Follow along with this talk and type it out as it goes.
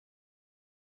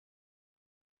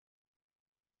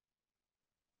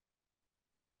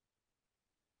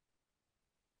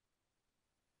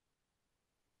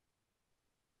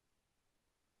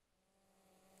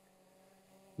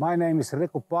My name is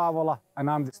Riku Paavola and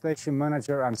I'm the station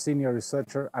manager and senior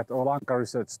researcher at Oulanka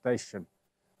Research Station.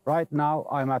 Right now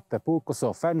I'm at the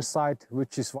Puukkoso Fen site,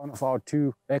 which is one of our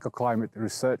 2 EcoClimate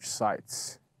research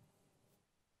sites.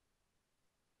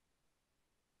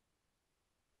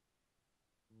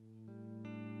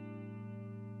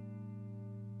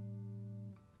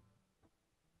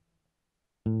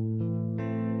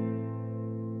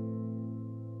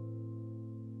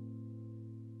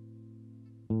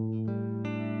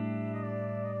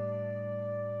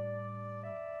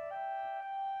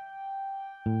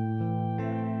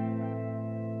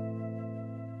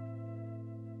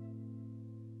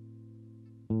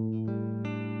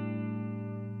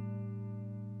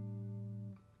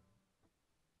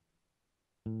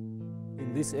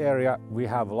 In this area we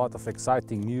have a lot of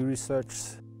exciting new research.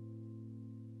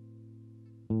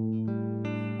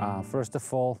 First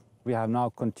of all, we have now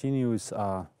continuous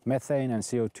methane and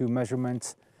CO2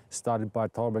 measurements started by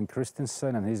Torben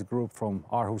Christensen and his group from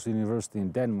Aarhus University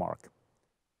in Denmark.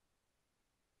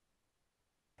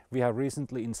 We have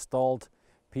recently installed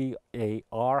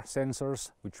PAR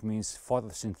sensors, which means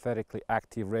photosynthetically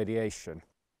active radiation.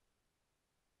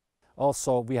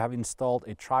 Also, we have installed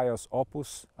a Trios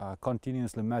Opus,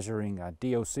 continuously measuring a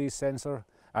DOC sensor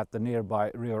at the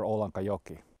nearby river Oulanka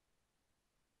joki.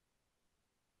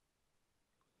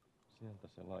 Sieltä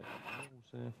se laite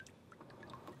nousee.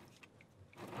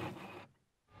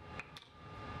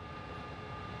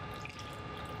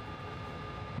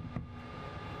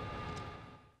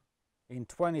 In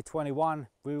 2021,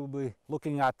 we will be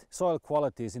looking at soil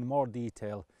qualities in more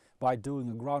detail by doing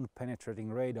a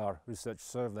ground-penetrating radar research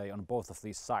survey on both of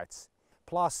these sites.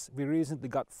 Plus, we recently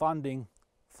got funding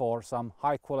for some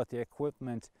high-quality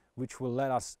equipment which will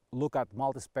let us look at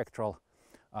multispectral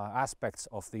aspects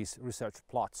of these research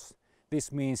plots.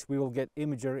 This means we will get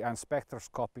imagery and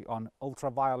spectroscopy on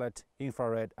ultraviolet,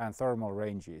 infrared and thermal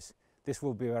ranges. This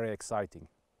will be very exciting.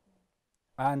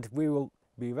 And we will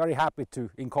be very happy to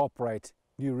incorporate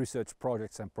new research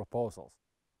projects and proposals.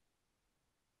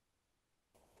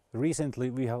 Recently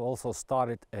we have also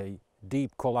started a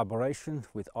deep collaboration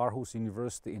with Aarhus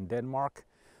University in Denmark,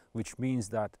 which means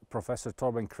that Professor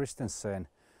Torben Christensen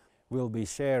will be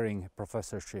sharing a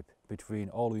professorship between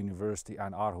Oulu University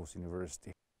and Aarhus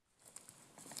University.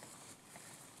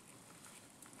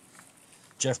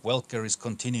 Jeff Welker is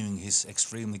continuing his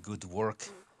extremely good work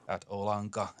at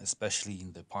Oulanka, especially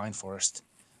in the pine forest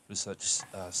research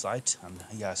site, and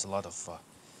he has a lot of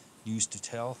news to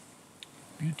tell.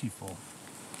 Beautiful.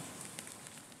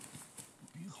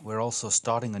 We're also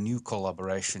starting a new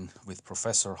collaboration with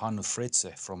Professor Hannu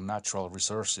Fritze from Natural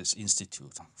Resources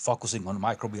Institute, focusing on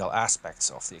microbial aspects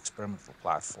of the experimental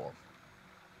platform.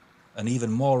 An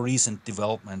even more recent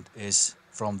development is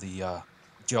from the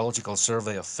Geological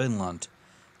Survey of Finland,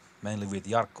 mainly with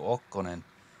Jarkko Okkonen,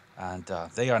 and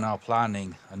they are now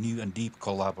planning a new and deep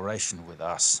collaboration with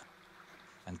us.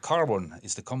 And carbon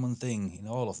is the common thing in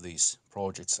all of these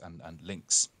projects and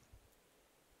links.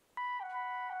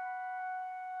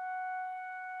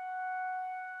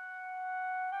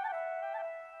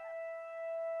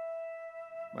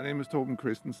 My name is Torben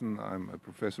Christensen. I'm a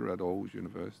professor at Aarhus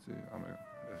University. I'm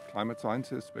a climate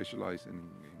scientist specializing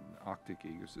in Arctic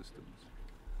ecosystems.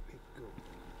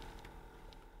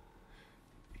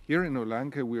 Here in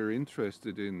Oulanka, we're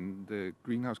interested in the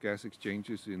greenhouse gas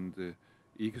exchanges in the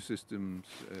ecosystems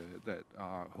that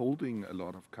are holding a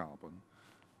lot of carbon.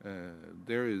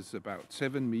 There is about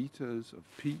 7 meters of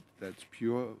peat, that's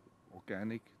pure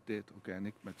organic, dead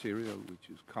organic material, which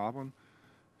is carbon,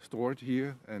 stored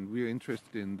here, and we're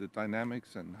interested in the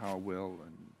dynamics and how well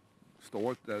and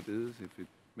stored that is, if it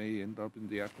may end up in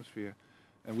the atmosphere.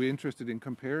 And we're interested in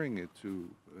comparing it to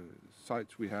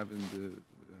sites we have in the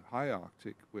high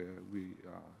Arctic, where we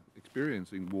are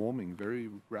experiencing warming very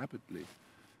rapidly.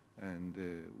 And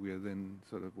we are then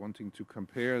sort of wanting to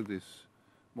compare this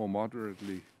more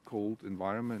moderately cold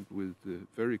environment with the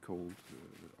very cold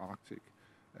Arctic,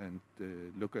 and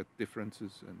look at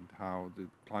differences and how the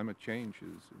climate change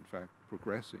is in fact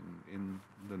progressing in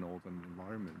the northern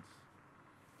environments.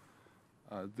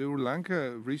 The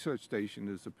Oulanka Research Station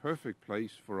is a perfect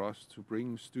place for us to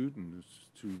bring students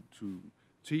to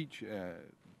teach a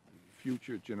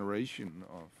future generation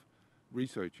of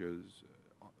researchers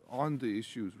on the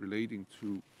issues relating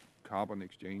to carbon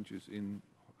exchanges in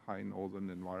high northern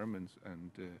environments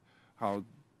and how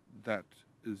that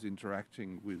is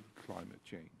interacting with climate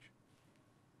change.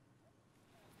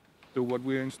 So what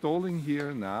we're installing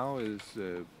here now is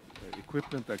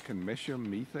equipment that can measure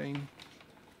methane.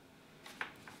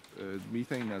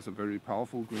 Methane as a very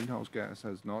powerful greenhouse gas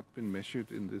has not been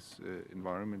measured in this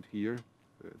environment here,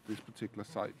 this particular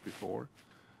site before.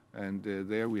 And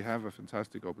there we have a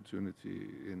fantastic opportunity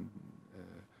in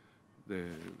the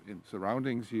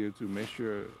surroundings here to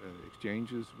measure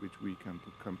exchanges which we can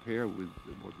compare with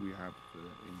what we have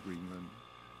in Greenland,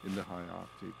 in the high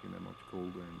Arctic, in a much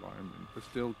colder environment, but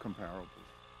still comparable.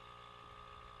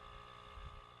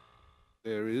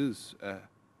 There is a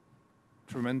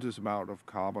tremendous amount of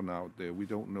carbon out there. We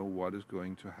don't know what is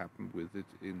going to happen with it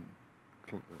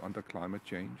under climate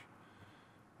change.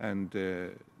 And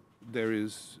there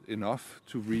is enough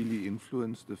to really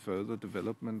influence the further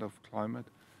development of climate.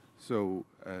 So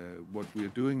what we're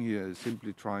doing here is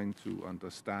simply trying to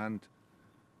understand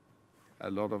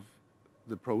a lot of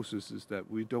the processes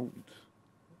that we don't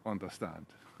understand.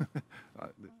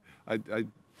 I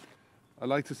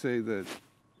like to say that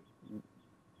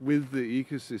with the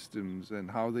ecosystems and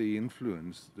how they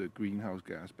influence the greenhouse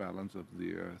gas balance of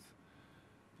the Earth,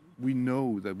 we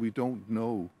know that we don't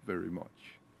know very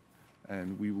much.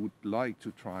 And we would like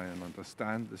to try and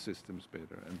understand the systems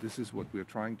better. And this is what we're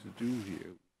trying to do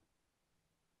here.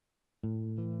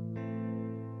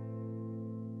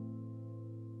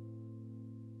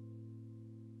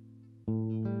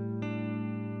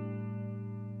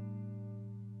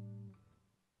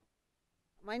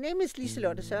 My name is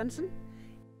Liselotte Sørensen.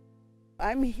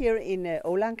 I'm here in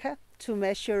Oulanka to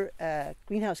measure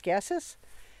greenhouse gases.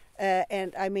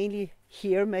 And I mainly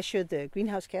here measure the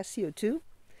greenhouse gas CO2.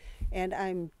 And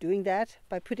I'm doing that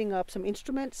by putting up some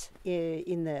instruments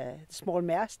in the small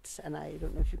masts. And I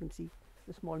don't know if you can see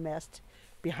the small mast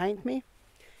behind me.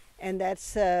 And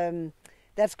that's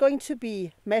going to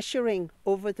be measuring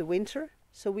over the winter,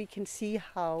 so we can see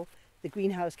how the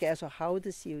greenhouse gas or how the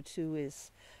CO2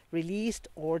 is released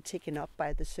or taken up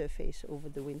by the surface over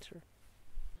the winter.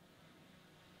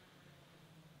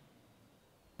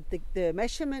 The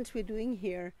measurements we're doing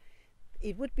here,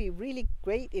 it would be really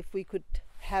great if we could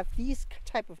have these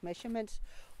type of measurements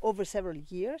over several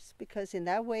years, because in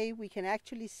that way we can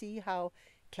actually see how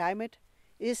climate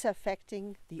is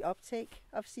affecting the uptake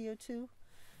of CO2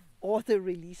 or the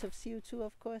release of CO2,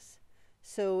 of course.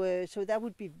 So that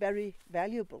would be very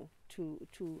valuable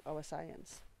to our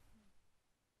science.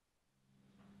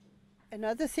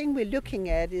 Another thing we're looking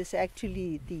at is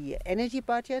actually the energy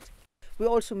budget. We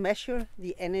also measure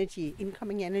the energy,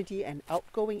 incoming energy and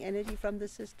outgoing energy from the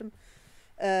system,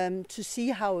 to see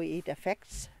how it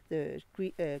affects the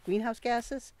greenhouse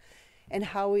gases and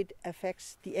how it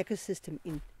affects the ecosystem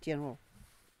in general.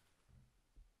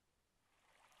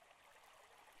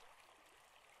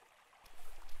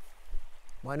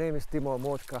 My name is Timo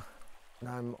Motka, and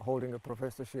I'm holding a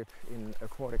professorship in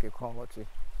aquatic ecology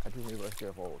at the University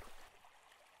of Oulu.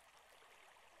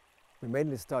 We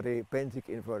mainly study benthic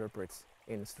invertebrates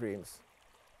in streams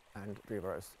and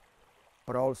rivers,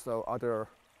 but also other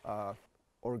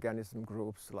organism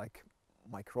groups like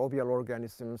microbial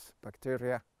organisms,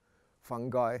 bacteria,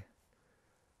 fungi,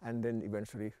 and then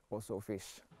eventually also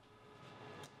fish.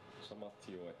 Samat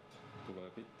joet tulee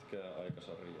pitkää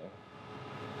aikasarjaa.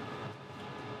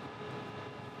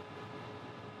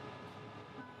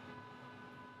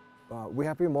 We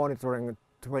have been monitoring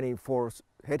 24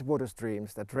 headwater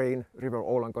streams that drain River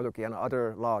Oulanka and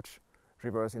other large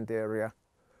rivers in the area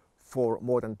for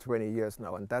more than 20 years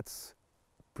now, and that's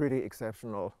pretty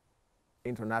exceptional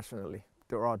internationally.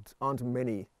 There aren't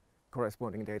many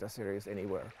corresponding data series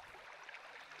anywhere.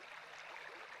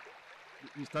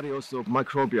 We study also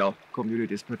microbial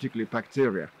communities, particularly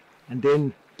bacteria, and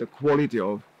then the quality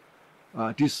of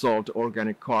dissolved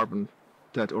organic carbon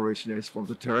that originates from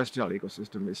the terrestrial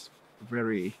ecosystem is a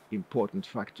very important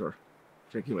factor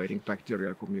regulating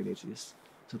bacterial communities.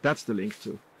 So that's the link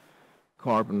to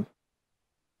carbon.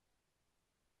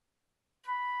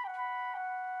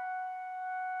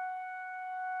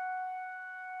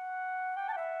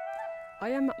 I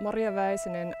am Maria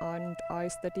Väisänen and I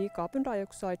study carbon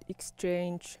dioxide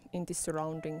exchange in the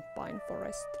surrounding pine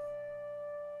forest.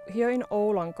 Here in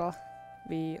Oulanka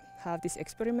we have this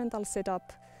experimental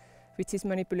setup which is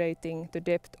manipulating the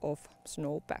depth of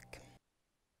snowpack.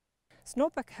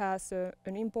 Snowpack has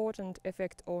an important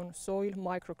effect on soil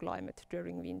microclimate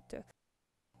during winter.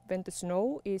 When the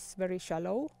snow is very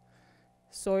shallow,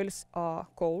 soils are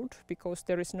cold because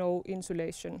there is no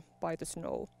insulation by the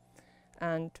snow.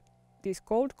 And these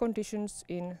cold conditions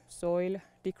in soil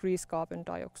decrease carbon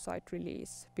dioxide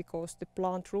release because the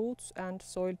plant roots and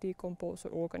soil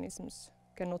decomposer organisms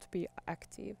cannot be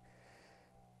active.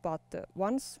 But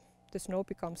once the snow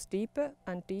becomes deeper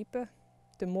and deeper,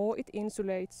 the more it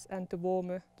insulates and the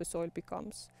warmer the soil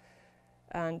becomes.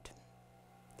 And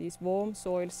these warm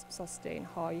soils sustain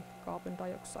high carbon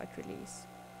dioxide release.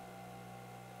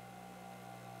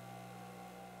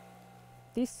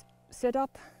 This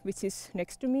setup, which is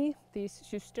next to me, these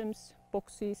systems,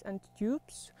 boxes and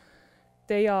tubes,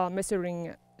 they are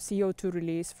measuring CO2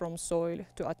 release from soil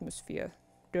to atmosphere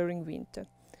during winter.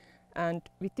 And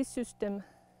with this system,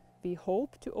 we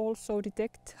hope to also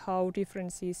detect how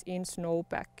differences in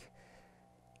snowpack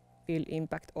will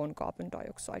impact on carbon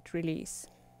dioxide release.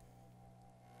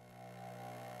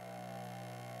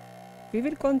 We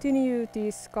will continue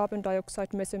these carbon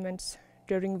dioxide measurements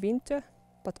during winter,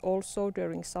 but also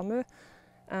during summer,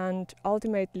 and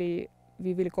ultimately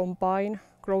we will combine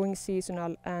growing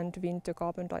seasonal and winter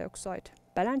carbon dioxide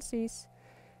balances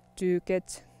to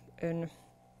get an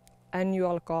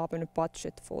annual carbon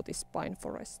budget for this pine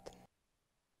forest.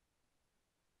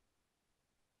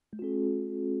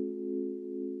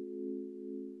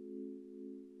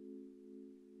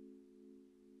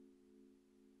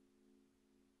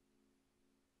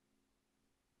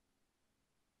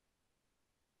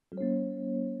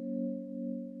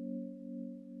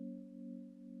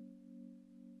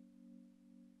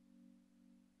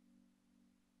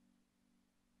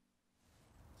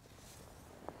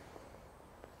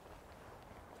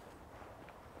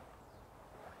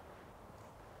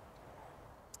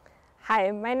 Hi,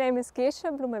 my name is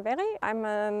Gesche Blume-Verri. I'm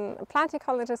a plant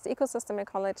ecologist, ecosystem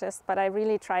ecologist, but I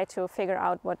really try to figure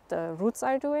out what the roots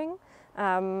are doing.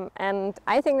 And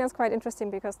I think that's quite interesting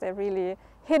because they're really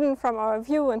hidden from our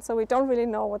view, and so we don't really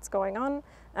know what's going on.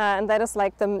 And that is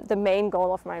like the main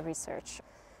goal of my research.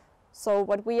 So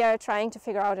what we are trying to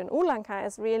figure out in Oulanka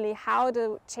is really how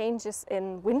the changes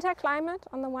in winter climate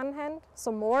on the one hand,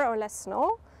 so more or less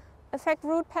snow, affect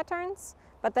root patterns.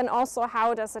 But then also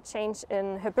how does a change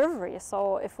in herbivory,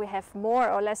 so if we have more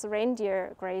or less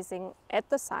reindeer grazing at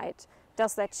the site,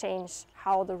 does that change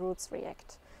how the roots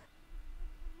react?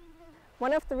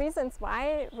 One of the reasons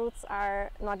why roots are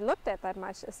not looked at that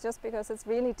much is just because it's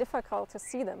really difficult to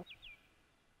see them.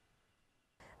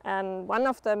 And one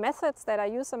of the methods that I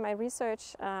use in my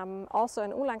research also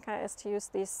in Oulanka is to use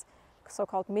these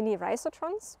so-called mini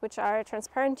rhizotrons, which are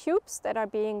transparent tubes that are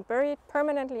being buried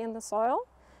permanently in the soil.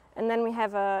 And then we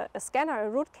have a scanner, a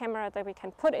root camera that we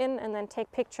can put in and then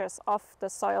take pictures of the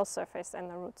soil surface and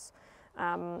the roots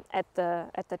at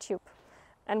the tube.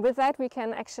 And with that we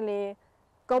can actually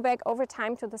go back over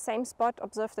time to the same spot,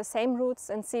 observe the same roots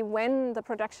and see when the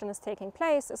production is taking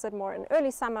place. Is it more in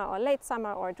early summer or late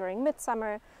summer or during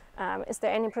midsummer? Is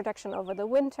there any production over the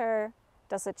winter?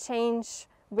 Does it change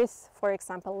with, for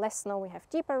example, less snow? We have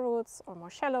deeper roots or more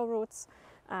shallow roots.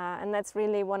 And that's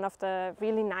really one of the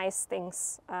really nice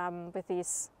things with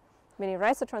these mini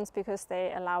rhizotrons, because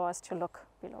they allow us to look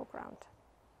below ground.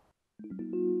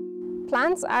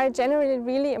 Plants are generally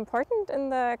really important in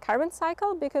the carbon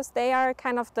cycle because they are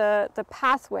kind of the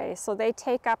pathway. So they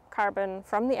take up carbon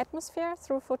from the atmosphere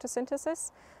through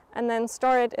photosynthesis and then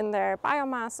store it in their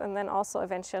biomass, and then also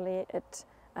eventually it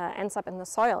ends up in the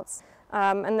soils.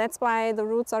 And that's why the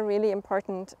roots are really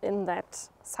important in that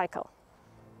cycle.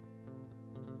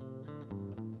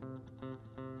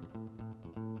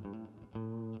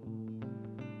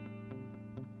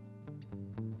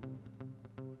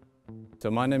 So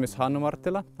my name is Hannu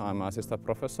Marttila. I'm an assistant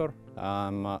professor.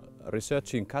 I'm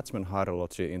researching catchment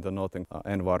hydrology in the northern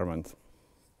environment.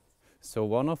 So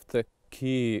one of the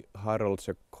key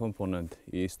hydrology component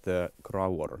is the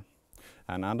groundwater.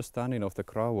 And understanding of the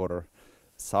groundwater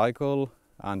cycle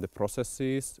and the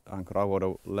processes and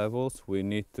groundwater levels, we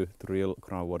need to drill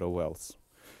groundwater wells.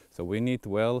 So we need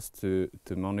wells to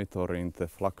monitoring the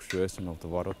fluctuation of the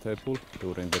water table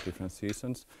during the different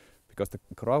seasons, because the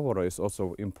groundwater is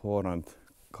also important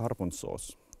carbon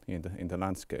source in the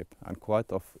landscape, and quite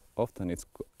often it's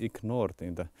ignored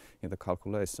in the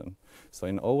calculation. So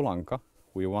in Oulanka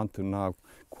we want to now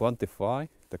quantify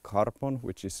the carbon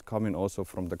which is coming also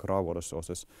from the groundwater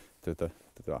sources to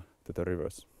the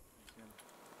rivers.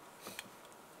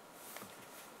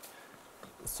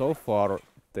 So far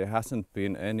there hasn't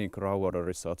been any groundwater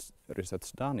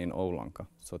research done in Oulanka.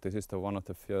 So this is one of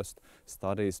the first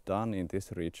studies done in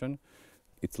this region.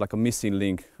 It's like a missing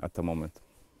link at the moment.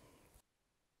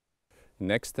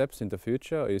 Next steps in the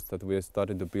future is that we are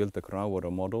starting to build the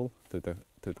groundwater model to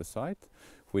the site,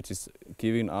 which is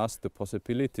giving us the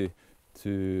possibility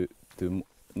to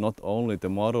not only to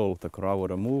model the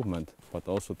groundwater movement, but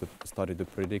also to study to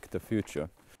predict the future.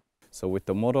 So with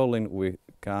the modeling we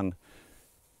can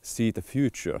see the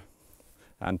future,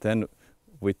 and then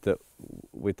with the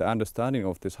understanding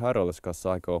of this hydrological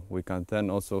cycle, we can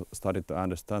then also start to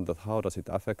understand that how does it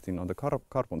affecting on the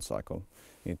carbon cycle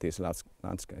in these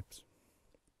landscapes.